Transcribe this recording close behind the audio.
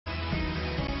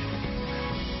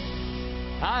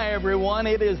Hi, everyone.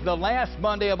 It is the last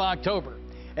Monday of October.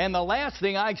 And the last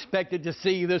thing I expected to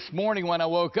see this morning when I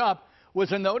woke up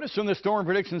was a notice from the Storm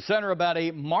Prediction Center about a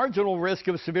marginal risk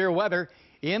of severe weather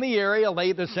in the area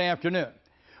late this afternoon.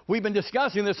 We've been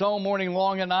discussing this all morning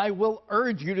long, and I will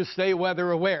urge you to stay weather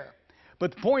aware.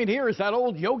 But the point here is that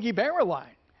old Yogi Berra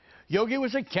line. Yogi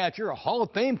was a catcher, a Hall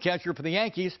of Fame catcher for the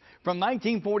Yankees from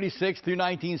 1946 through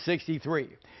 1963.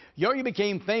 Yogi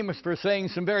became famous for saying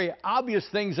some very obvious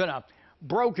things in a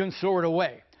broken sort of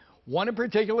way. One in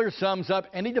particular sums up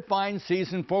any defined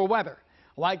season for weather,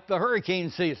 like the hurricane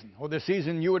season, or the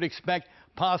season you would expect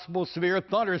possible severe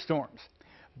thunderstorms.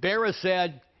 Berra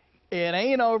said, "It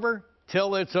ain't over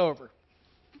till it's over."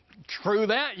 True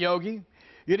that, Yogi.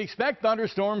 You'd expect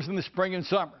thunderstorms in the spring and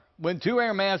summer. When two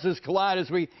air masses collide as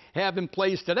we have in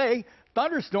place today,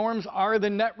 thunderstorms are the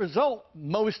net result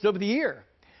most of the year.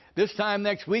 This time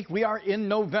next week, we are in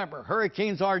November.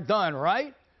 Hurricanes are done,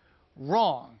 right?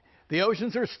 Wrong. The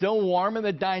oceans are still warm and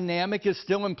the dynamic is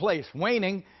still in place,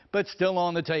 waning, but still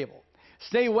on the table.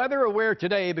 Stay weather aware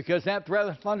today because that threat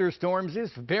of thunderstorms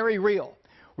is very real.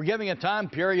 We're giving a time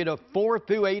period of 4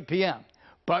 through 8 p.m.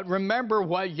 But remember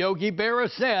what Yogi Berra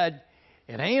said,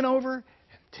 it ain't over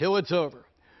until it's over.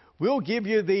 We'll give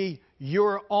you the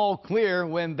 "you're all clear"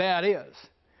 when that is.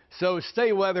 So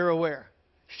stay weather aware.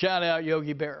 Shout out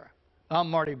Yogi Berra. I'm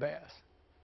Marty Bass.